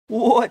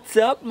What's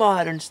up,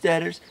 Modern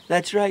Steaders?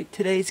 That's right,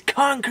 today's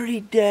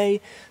concrete day.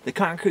 The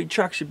concrete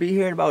truck should be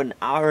here in about an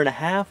hour and a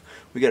half.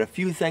 We got a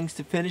few things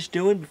to finish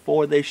doing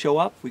before they show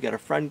up. We got a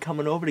friend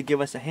coming over to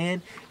give us a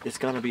hand. It's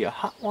gonna be a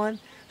hot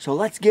one, so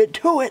let's get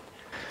to it.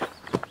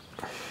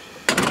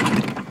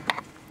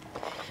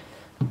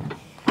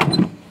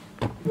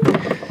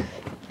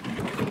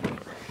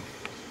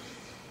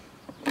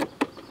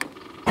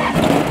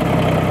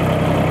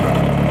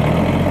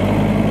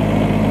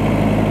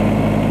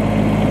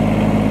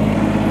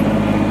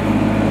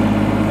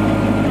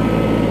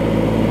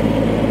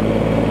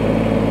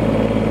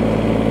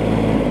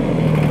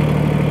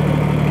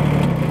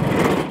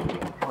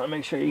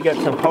 Make sure you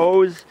got some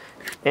hose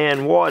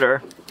and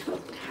water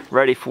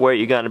ready for where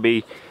you're going to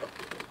be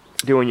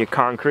doing your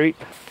concrete.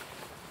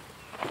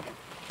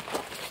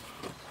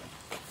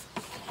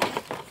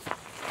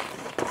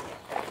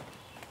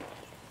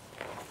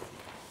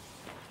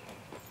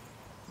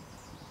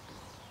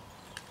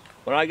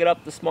 When I got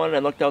up this morning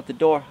and looked out the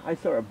door, I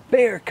saw a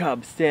bear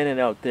cub standing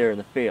out there in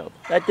the field.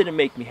 That didn't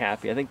make me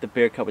happy. I think the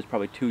bear cub was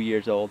probably 2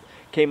 years old.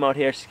 Came out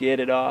here, scared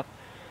it off.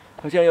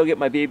 I was going to go get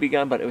my BB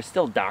gun, but it was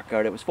still dark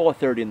out. It was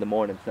 4:30 in the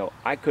morning, so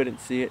I couldn't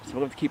see it. So I'm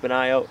going to have to keep an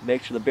eye out,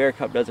 make sure the bear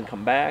cub doesn't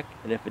come back.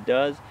 And if it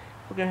does,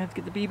 we're going to have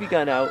to get the BB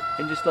gun out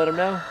and just let him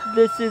know,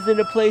 this isn't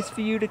a place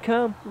for you to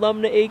come.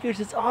 Lumnah Acres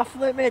is off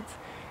limits.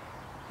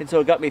 And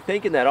so it got me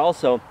thinking that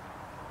also,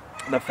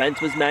 the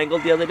fence was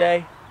mangled the other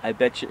day. I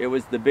bet you it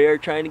was the bear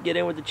trying to get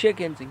in with the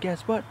chickens. And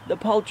guess what? The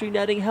poultry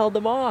netting held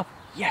them off.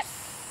 Yes!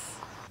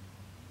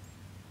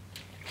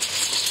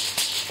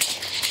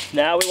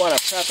 Now we want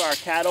to prep our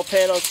cattle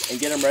panels and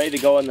get them ready to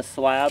go on the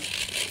slab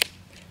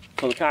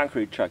so the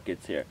concrete truck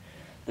gets here.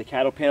 The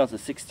cattle panels are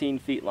 16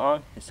 feet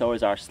long, and so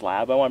is our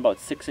slab. I want about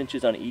 6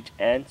 inches on each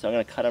end, so I'm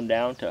going to cut them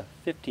down to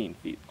 15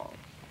 feet long.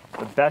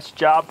 The best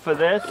job for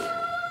this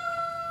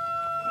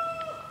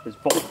is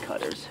bolt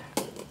cutters.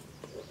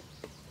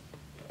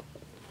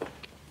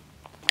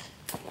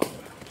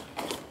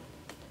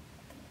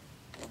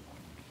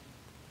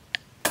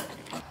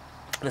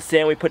 The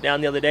sand we put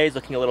down the other day is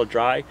looking a little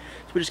dry, so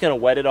we're just going to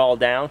wet it all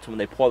down so when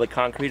they pour the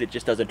concrete it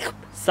just doesn't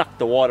suck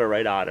the water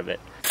right out of it.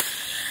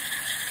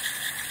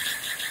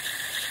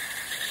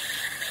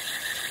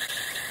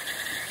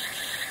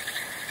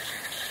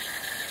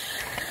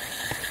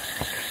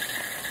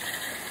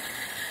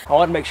 I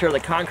want to make sure the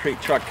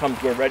concrete truck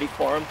comes, we're ready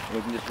for him, and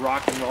we can just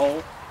rock and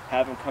roll,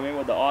 have him come in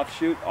with the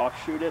offshoot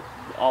it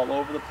all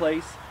over the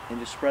place, and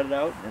just spread it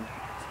out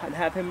and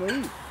have him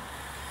leave.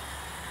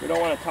 We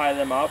don't want to tie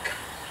them up.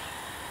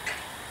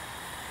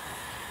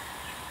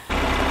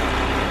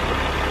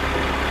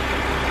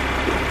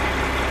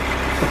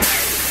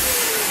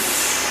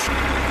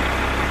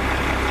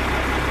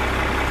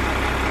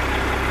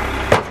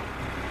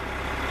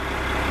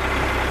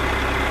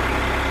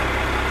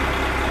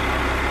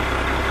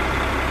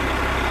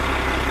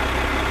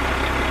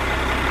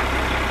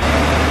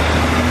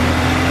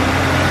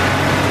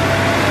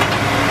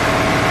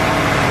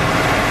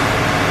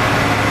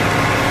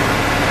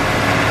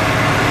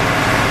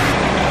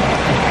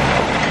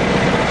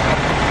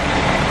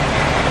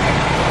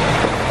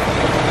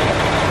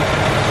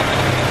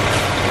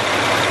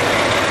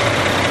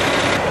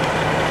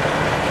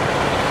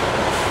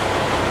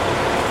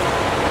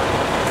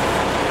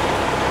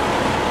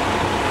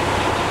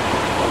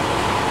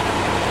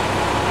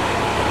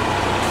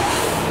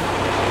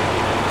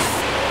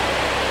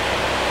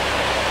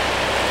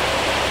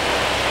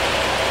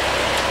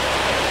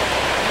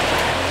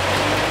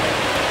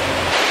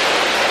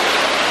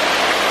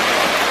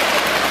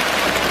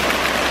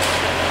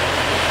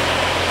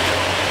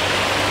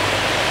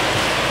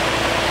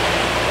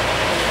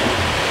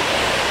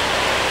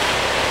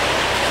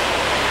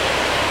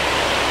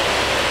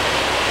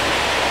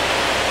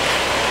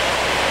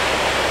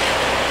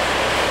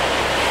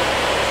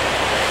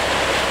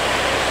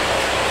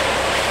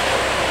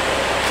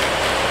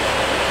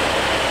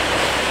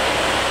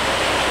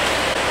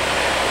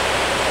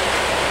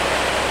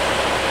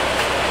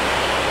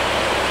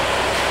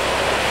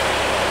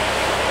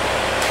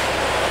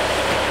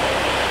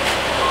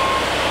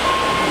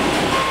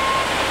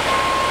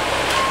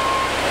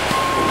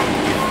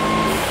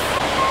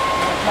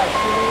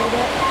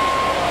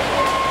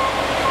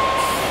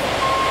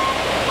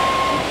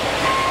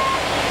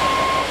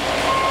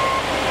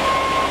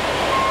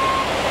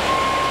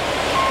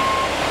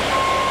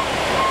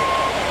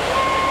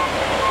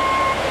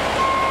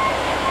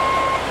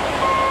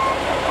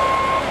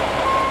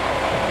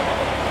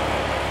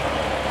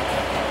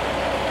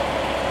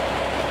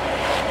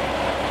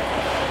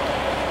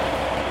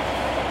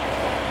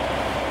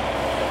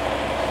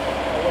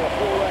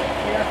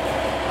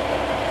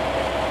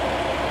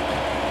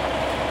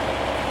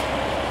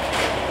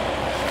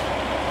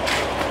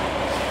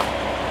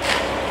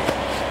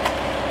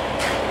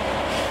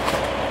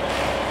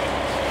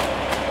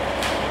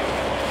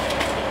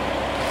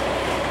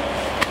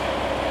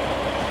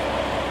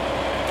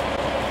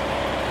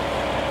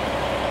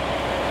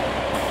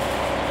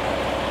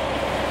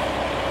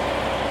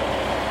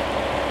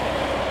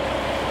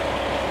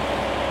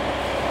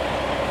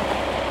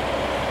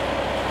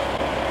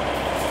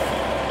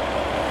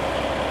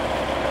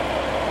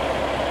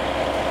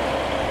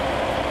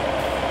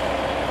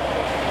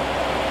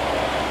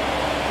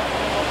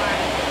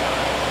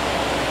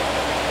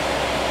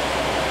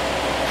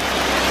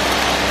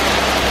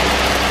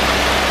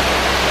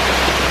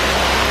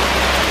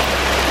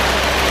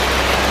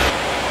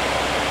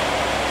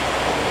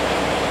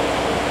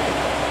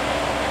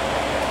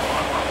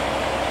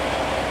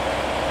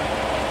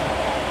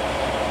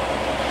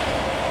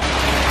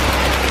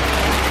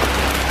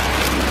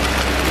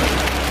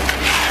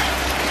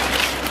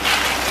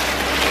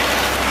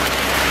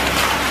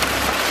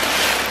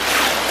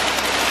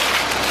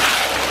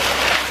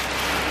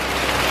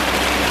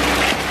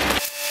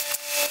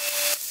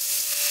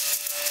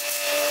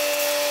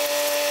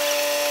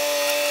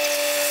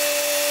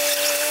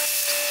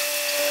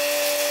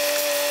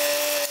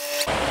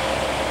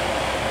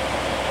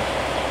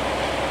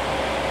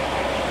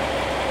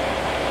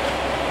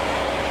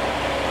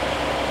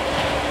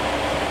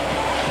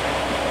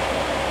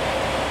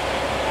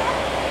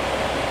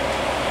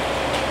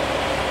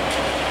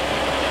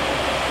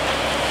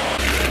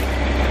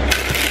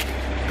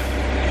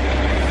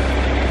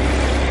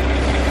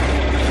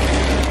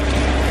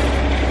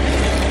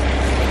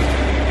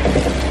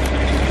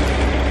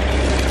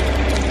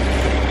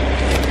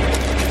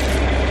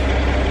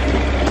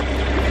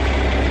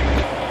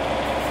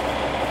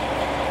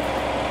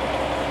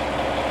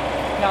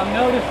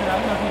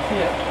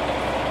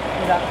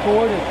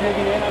 cord is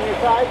taking in on your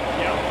side.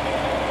 Yep.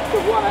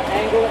 So you want to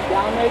angle it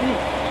down maybe.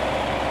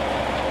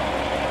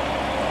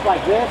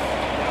 Like this.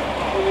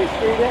 Yep. When you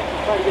screwed it, you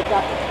try to get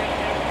that.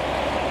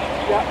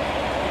 Yep.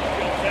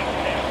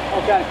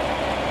 Okay.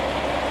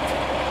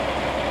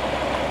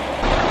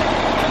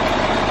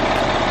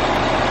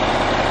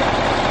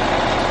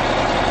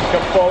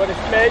 Come forward a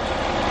smidge.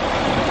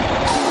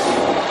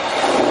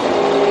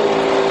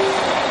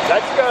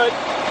 That's good.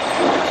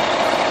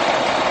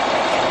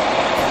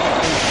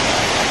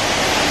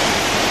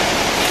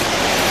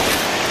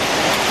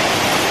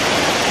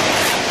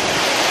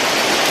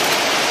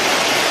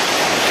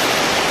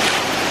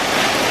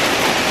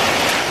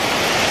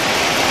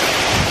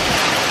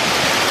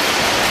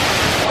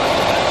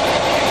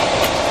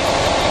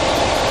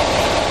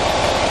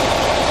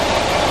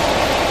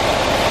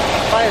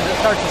 As it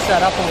starts to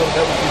set up a little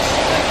bit, we can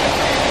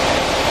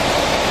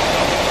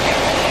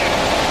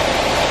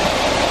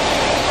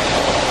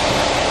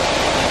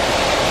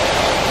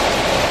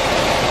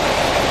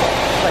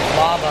it's like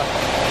lava,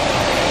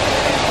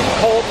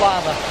 cold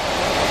lava.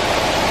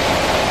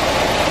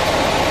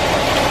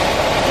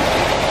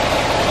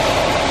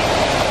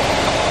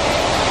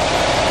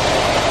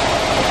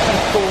 Kind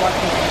of cool. I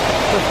can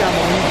push down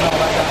the leaves and all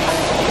that down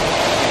there.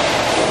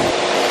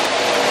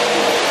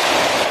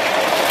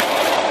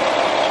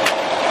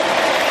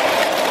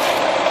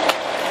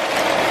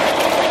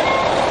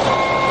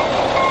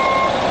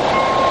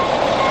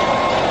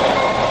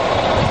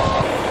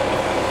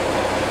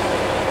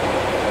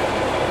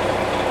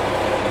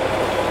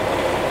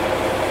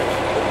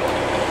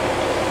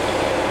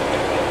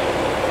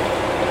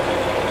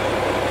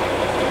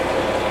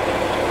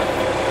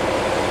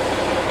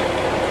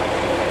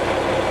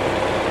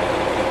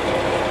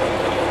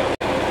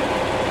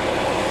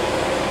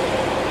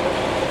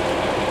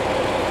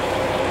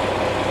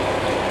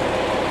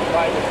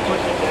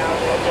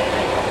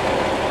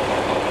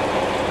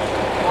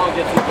 I'll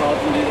get some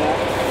gloves and do that.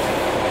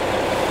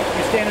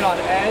 You're standing on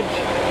edge.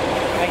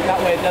 I think that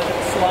way it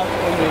doesn't slump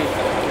when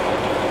we...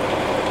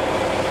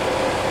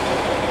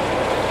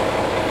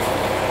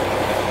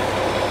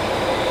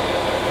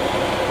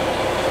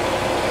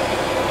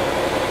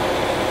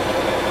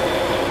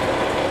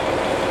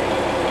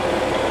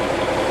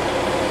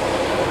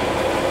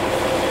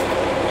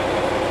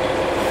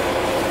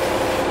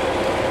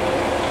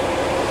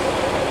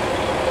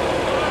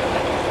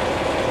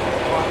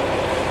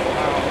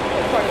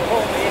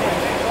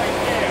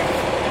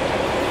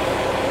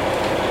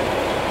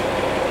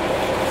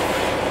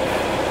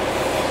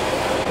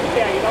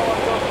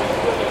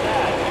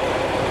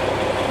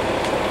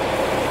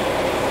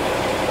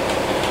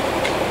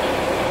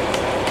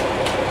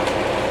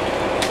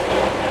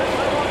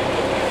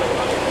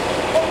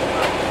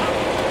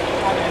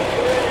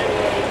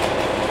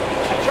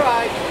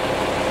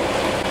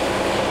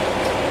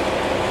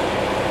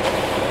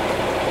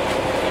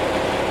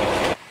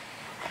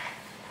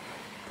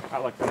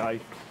 That looks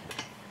nice.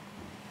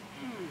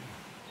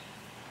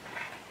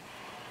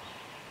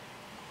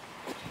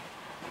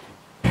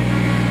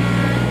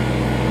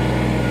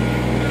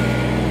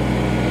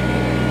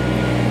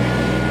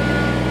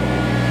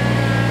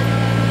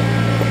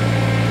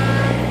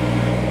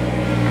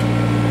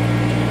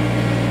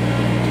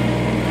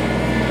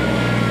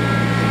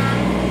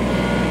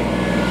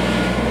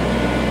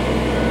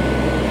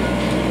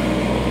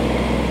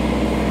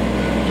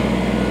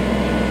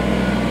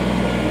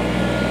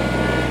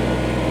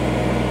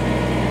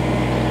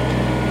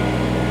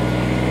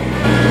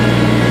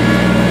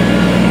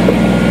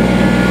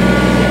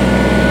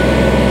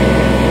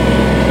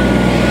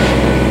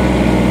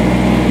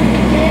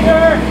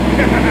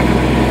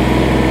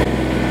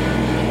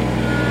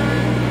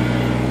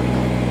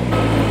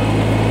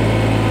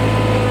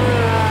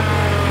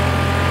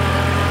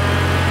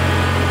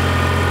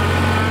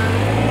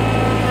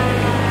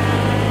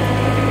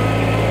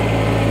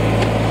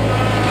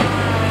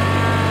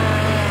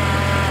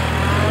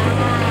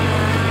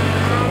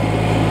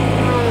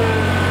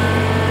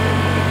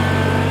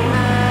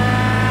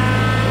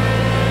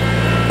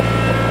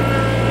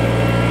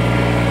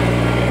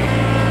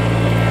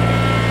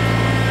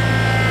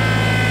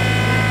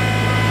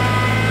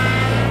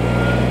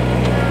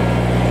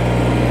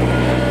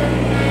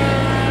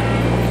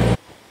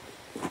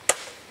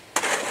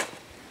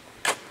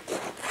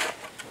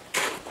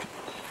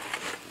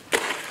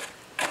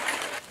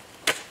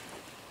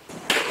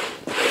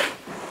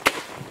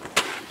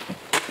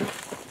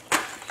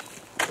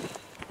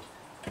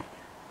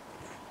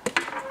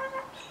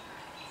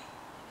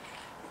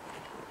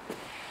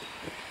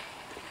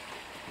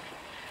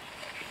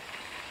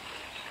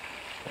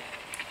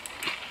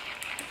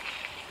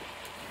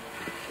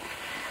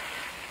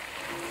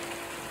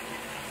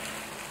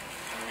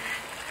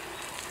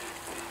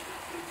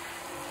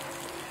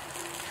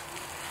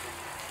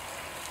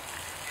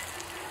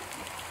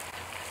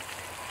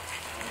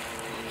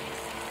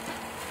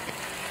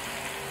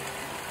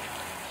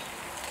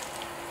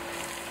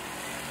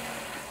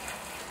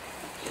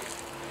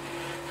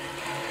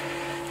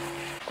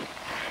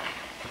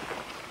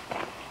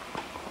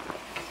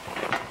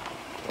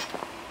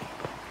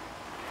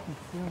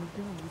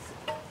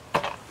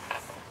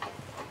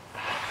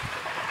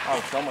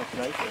 Oh, so much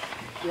nicer.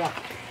 Yeah.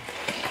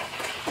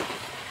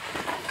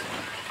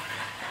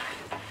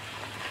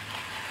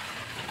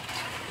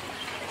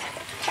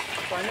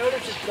 So I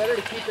noticed it's better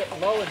to keep it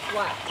low and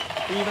flat.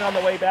 Even on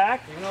the way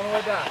back? Even on the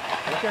way back.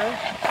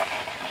 Okay.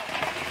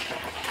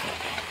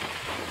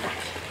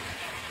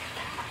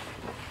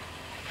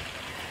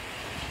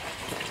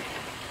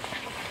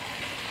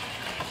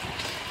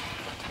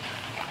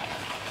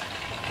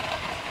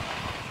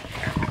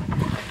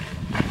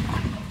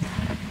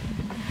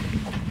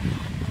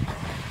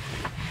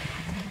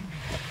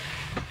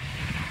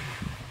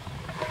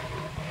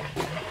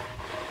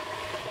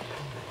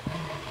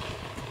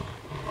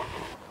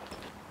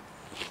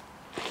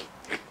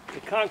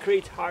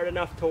 Concrete's hard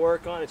enough to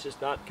work on, it's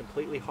just not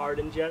completely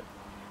hardened yet.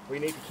 We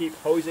need to keep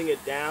hosing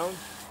it down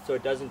so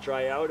it doesn't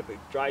dry out. If it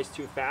dries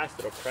too fast,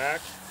 it'll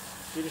crack.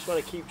 We just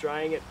want to keep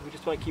drying it. We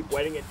just want to keep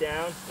wetting it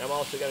down. And I'm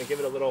also going to give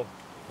it a little,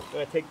 I'm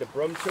going to take the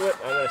broom to it,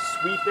 I'm going to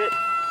sweep it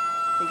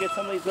and get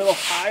some of these little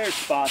higher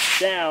spots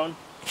down.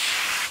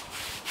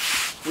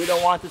 We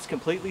don't want this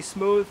completely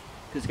smooth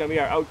because it's going to be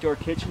our outdoor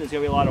kitchen. There's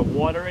going to be a lot of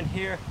water in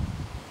here.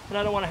 And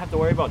I don't want to have to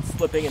worry about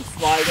slipping and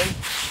sliding.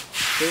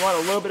 We want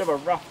a little bit of a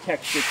rough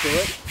texture to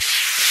it.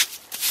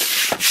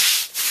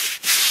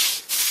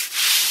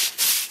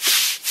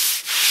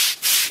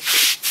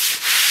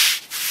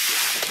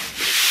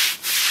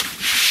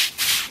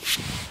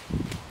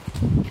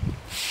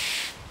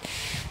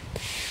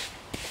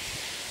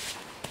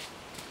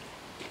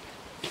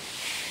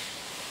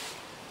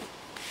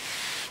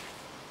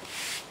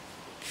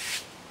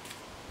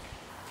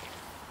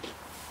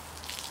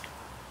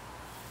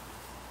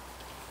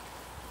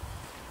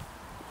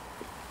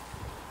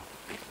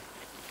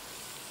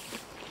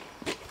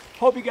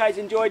 Hope you guys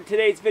enjoyed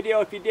today's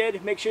video. If you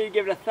did, make sure you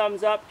give it a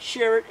thumbs up,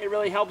 share it. It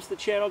really helps the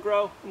channel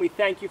grow, and we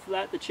thank you for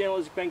that. The channel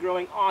has been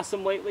growing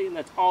awesome lately, and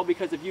that's all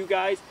because of you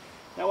guys.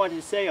 And I wanted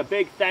to say a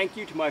big thank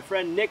you to my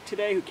friend Nick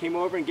today, who came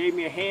over and gave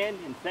me a hand,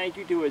 and thank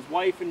you to his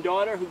wife and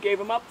daughter who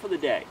gave him up for the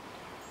day.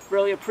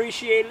 Really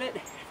appreciated it.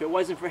 If it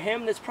wasn't for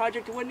him, this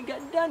project wouldn't have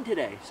gotten done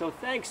today. So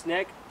thanks,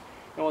 Nick.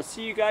 And we'll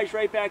see you guys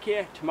right back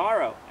here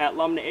tomorrow at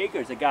Lumnah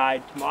Acres, a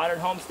guide to modern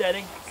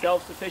homesteading,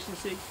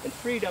 self-sufficiency, and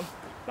freedom.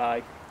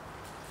 Bye.